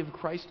the body of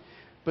Christ.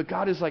 But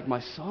God is like,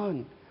 my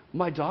son,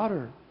 my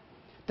daughter.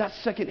 That's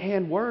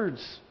secondhand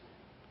words.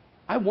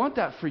 I want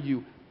that for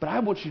you, but I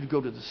want you to go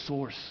to the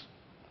source.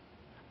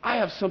 I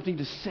have something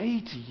to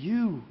say to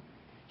you.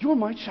 You're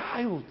my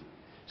child.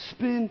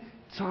 Spend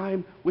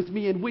time with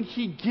me. And when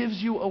he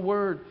gives you a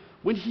word,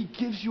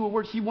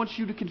 he wants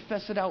you to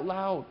confess it out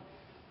loud.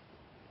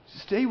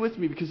 Stay with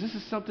me, because this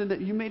is something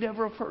that you may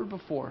never have heard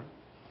before.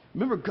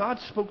 Remember, God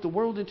spoke the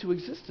world into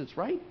existence,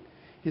 right?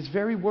 His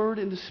very word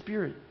in the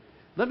Spirit.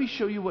 Let me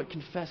show you what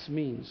confess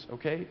means,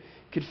 okay?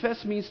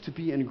 Confess means to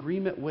be in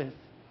agreement with.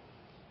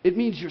 It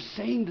means you're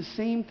saying the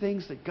same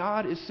things that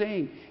God is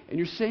saying, and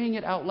you're saying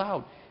it out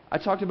loud. I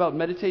talked about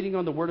meditating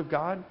on the Word of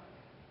God.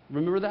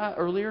 Remember that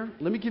earlier?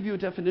 Let me give you a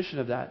definition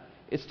of that.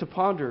 It's to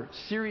ponder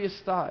serious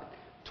thought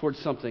towards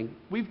something.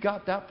 We've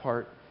got that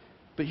part.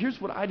 But here's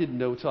what I didn't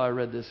know until I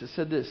read this. It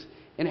said this,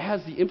 and it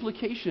has the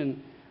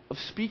implication of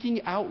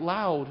speaking out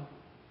loud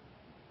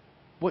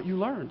what you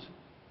learned.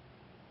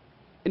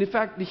 And in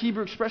fact, the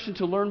Hebrew expression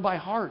to learn by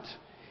heart,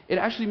 it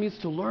actually means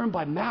to learn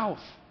by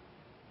mouth.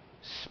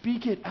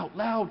 Speak it out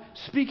loud.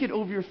 Speak it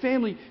over your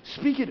family.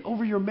 Speak it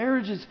over your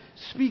marriages.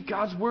 Speak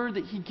God's word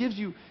that he gives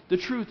you, the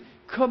truth.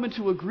 Come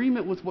into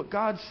agreement with what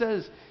God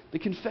says, the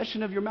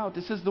confession of your mouth.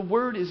 It says the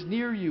word is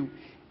near you.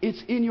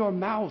 It's in your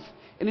mouth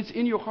and it's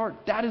in your heart.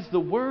 That is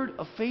the word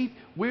of faith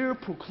we're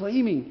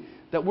proclaiming.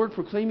 That word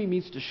proclaiming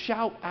means to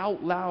shout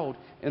out loud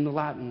in the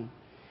Latin.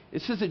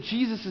 It says that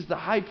Jesus is the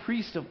high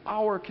priest of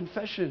our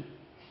confession.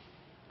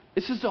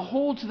 It says to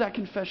hold to that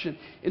confession.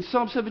 In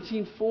Psalm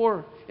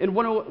 17:4 and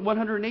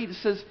 108 it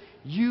says,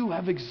 you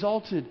have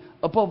exalted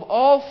above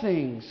all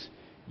things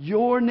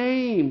your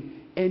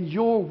name and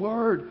your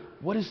word.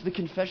 What is the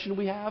confession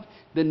we have?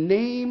 The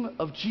name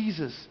of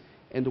Jesus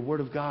and the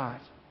word of God.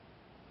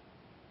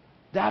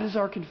 That is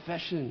our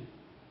confession.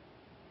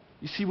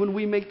 You see, when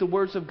we make the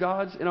words of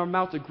God in our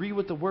mouth agree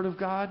with the word of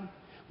God,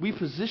 we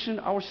position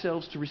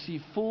ourselves to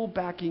receive full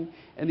backing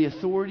and the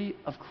authority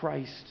of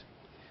Christ.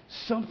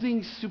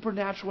 Something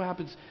supernatural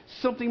happens.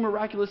 Something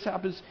miraculous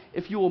happens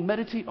if you will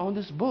meditate on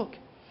this book.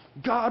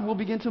 God will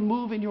begin to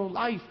move in your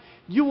life.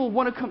 You will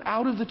want to come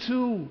out of the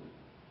tomb.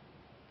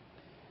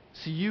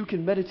 So you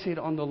can meditate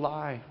on the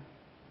lie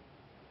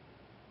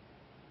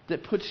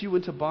that puts you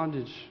into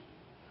bondage,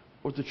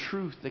 or the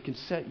truth that can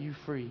set you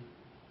free.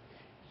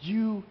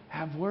 You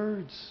have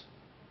words,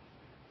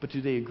 but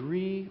do they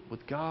agree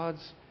with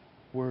God's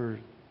word?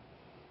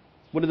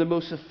 One of the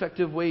most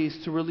effective ways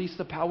to release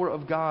the power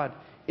of God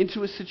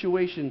into a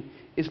situation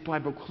is by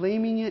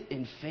proclaiming it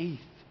in faith.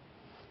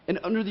 And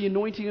under the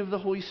anointing of the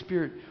Holy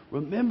Spirit,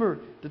 remember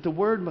that the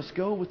word must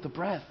go with the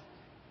breath,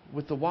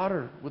 with the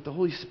water, with the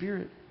Holy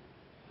Spirit.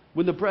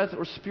 When the breath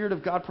or Spirit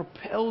of God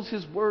propels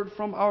his word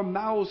from our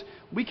mouths,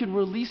 we can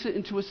release it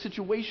into a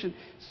situation.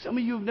 Some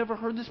of you have never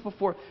heard this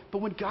before, but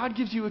when God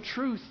gives you a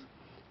truth,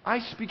 I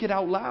speak it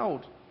out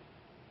loud.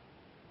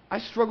 I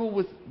struggle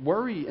with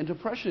worry and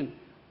depression.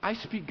 I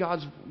speak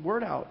God's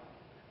word out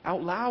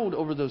loud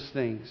over those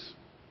things.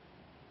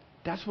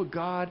 That's what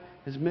God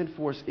has meant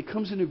for us. It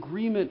comes in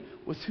agreement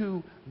with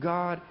who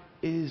God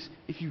is.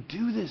 If you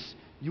do this,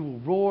 you will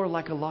roar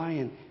like a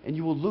lion, and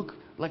you will look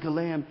like a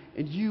lamb,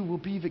 and you will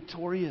be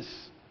victorious.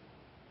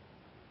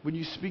 When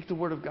you speak the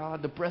word of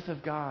God, the breath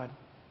of God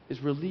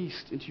is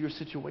released into your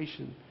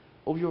situation,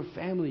 over your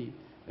family,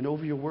 and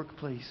over your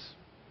workplace.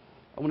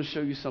 I want to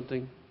show you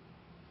something.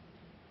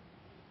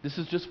 This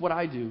is just what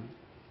I do.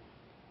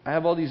 I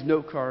have all these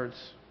note cards.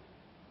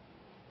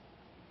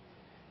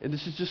 And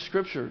this is just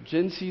scripture.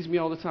 Jen sees me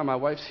all the time. My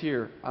wife's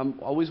here. I'm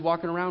always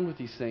walking around with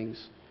these things.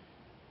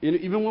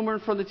 Even when we're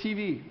in front of the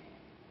TV,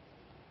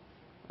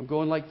 I'm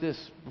going like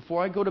this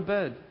before I go to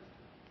bed.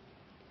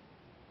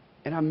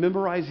 And I'm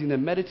memorizing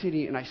them,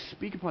 meditating, and I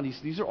speak upon these.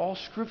 These are all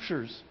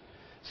scriptures.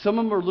 Some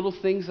of them are little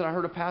things that I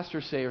heard a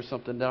pastor say or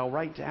something that I'll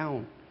write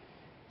down.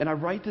 And I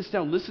write this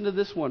down. Listen to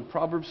this one,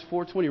 Proverbs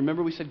 4:20.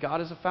 Remember we said God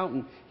is a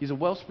fountain. He's a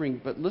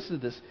wellspring. But listen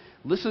to this.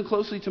 Listen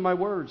closely to my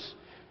words.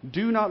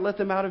 Do not let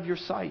them out of your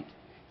sight.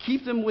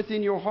 Keep them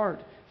within your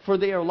heart, for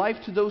they are life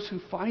to those who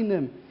find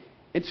them,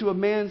 and to a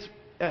man's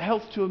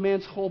health to a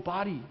man's whole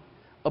body.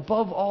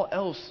 Above all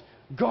else,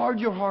 guard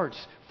your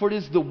hearts, for it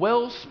is the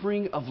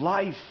wellspring of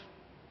life.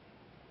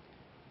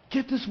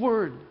 Get this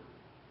word.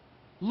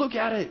 Look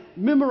at it.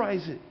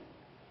 Memorize it.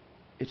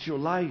 It's your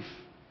life.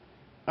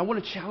 I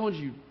want to challenge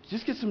you.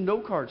 Just get some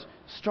note cards.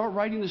 Start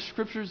writing the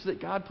scriptures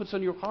that God puts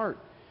on your heart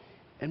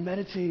and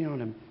meditating on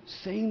them,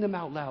 saying them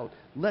out loud.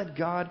 Let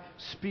God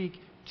speak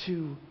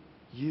to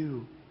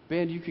you.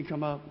 Band, you can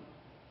come up.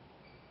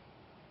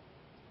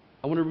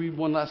 I want to read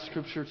one last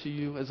scripture to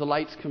you as the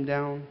lights come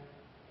down.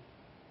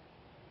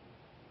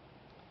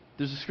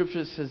 There's a scripture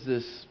that says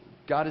this.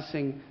 God is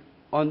saying,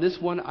 on this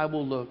one I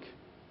will look.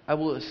 I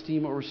will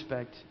esteem or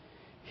respect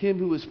him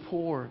who is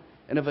poor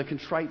and of a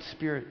contrite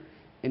spirit,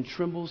 and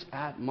trembles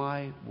at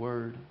my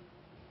word.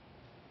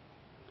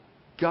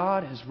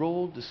 God has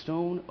rolled the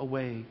stone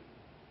away.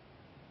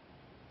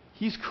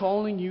 He's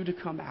calling you to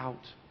come out,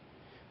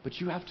 but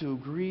you have to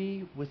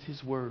agree with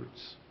his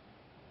words.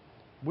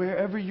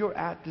 Wherever you're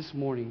at this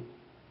morning,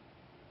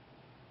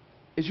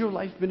 has your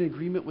life been in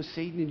agreement with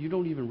Satan and you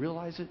don't even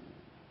realize it?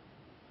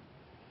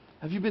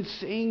 Have you been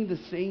saying the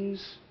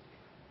things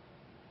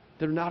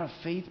that are not of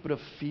faith but of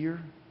fear?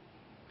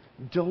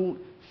 Don't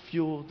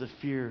fuel the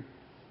fear.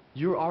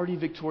 You're already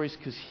victorious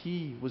because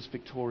he was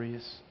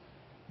victorious.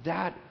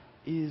 That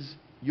is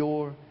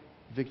your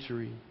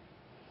victory.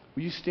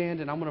 Will you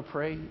stand, and I'm going to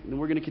pray, and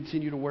we're going to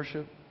continue to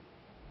worship.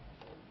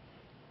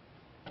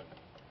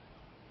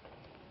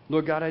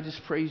 Lord God, I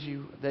just praise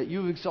you that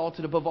you've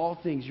exalted above all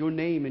things your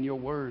name and your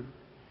word.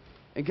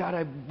 And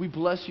God, we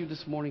bless you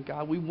this morning,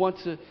 God. We want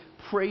to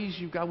praise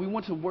you, God. We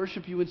want to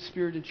worship you in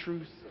spirit and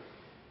truth.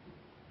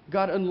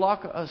 God,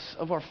 unlock us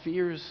of our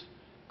fears.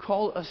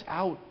 Call us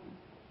out.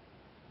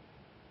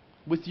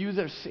 With you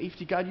there's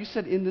safety. God, you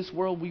said in this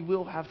world we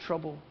will have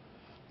trouble.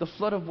 The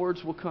flood of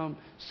words will come.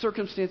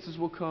 Circumstances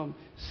will come.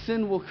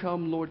 Sin will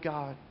come, Lord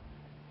God.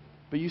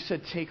 But you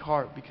said take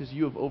heart because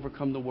you have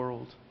overcome the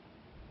world.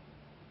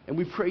 And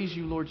we praise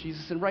you, Lord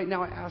Jesus. And right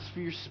now I ask for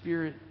your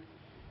Spirit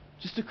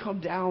just to come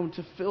down,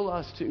 to fill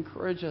us, to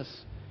encourage us,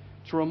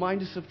 to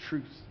remind us of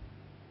truth.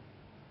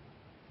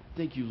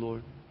 Thank you,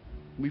 Lord.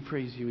 We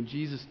praise you in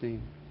Jesus'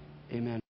 name. Amen.